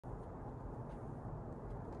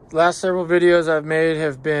The last several videos I've made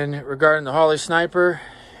have been regarding the Holly Sniper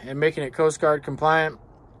and making it Coast Guard compliant.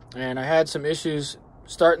 And I had some issues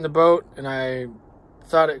starting the boat, and I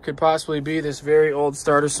thought it could possibly be this very old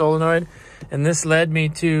starter solenoid. And this led me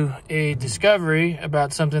to a discovery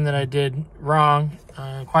about something that I did wrong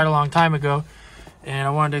quite a long time ago. And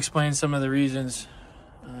I wanted to explain some of the reasons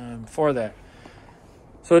for that.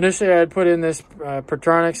 So initially I had put in this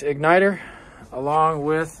Pertronix Ignitor along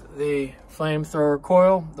with the flamethrower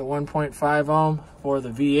coil, the 1.5 ohm for the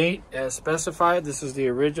V8 as specified. This is the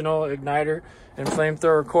original igniter and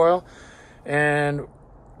flamethrower coil. And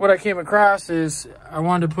what I came across is I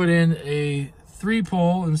wanted to put in a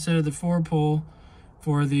 3-pole instead of the 4-pole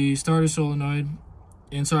for the starter solenoid.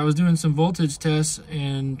 And so I was doing some voltage tests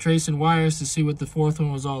and tracing wires to see what the fourth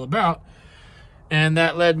one was all about. And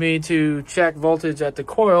that led me to check voltage at the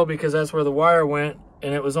coil because that's where the wire went,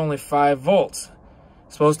 and it was only 5 volts.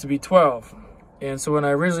 It's supposed to be 12. And so when I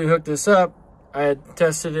originally hooked this up, I had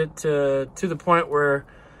tested it to the point where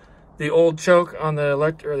the old choke on the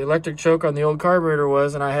electric choke on the old carburetor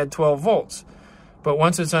was, and I had 12 volts. But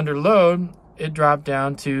once it's under load, it dropped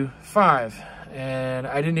down to 5. And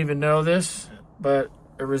I didn't even know this, but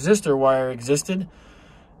a resistor wire existed,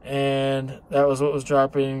 and that was what was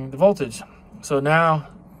dropping the voltage. So now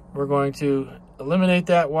we're going to eliminate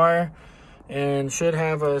that wire and should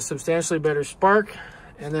have a substantially better spark,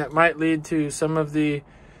 and that might lead to some of the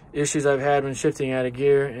issues I've had when shifting out of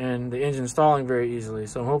gear and the engine stalling very easily.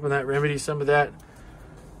 So I'm hoping that remedies some of that,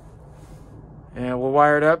 and we'll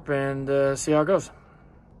wire it up and see how it goes.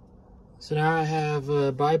 So now I have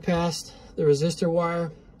bypassed the resistor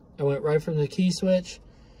wire. I went right from the key switch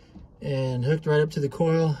and hooked right up to the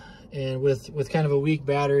coil, and with kind of a weak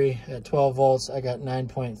battery at 12 volts, I got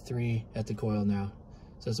 9.3 at the coil now.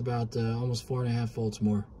 So it's about almost 4.5 volts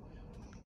more.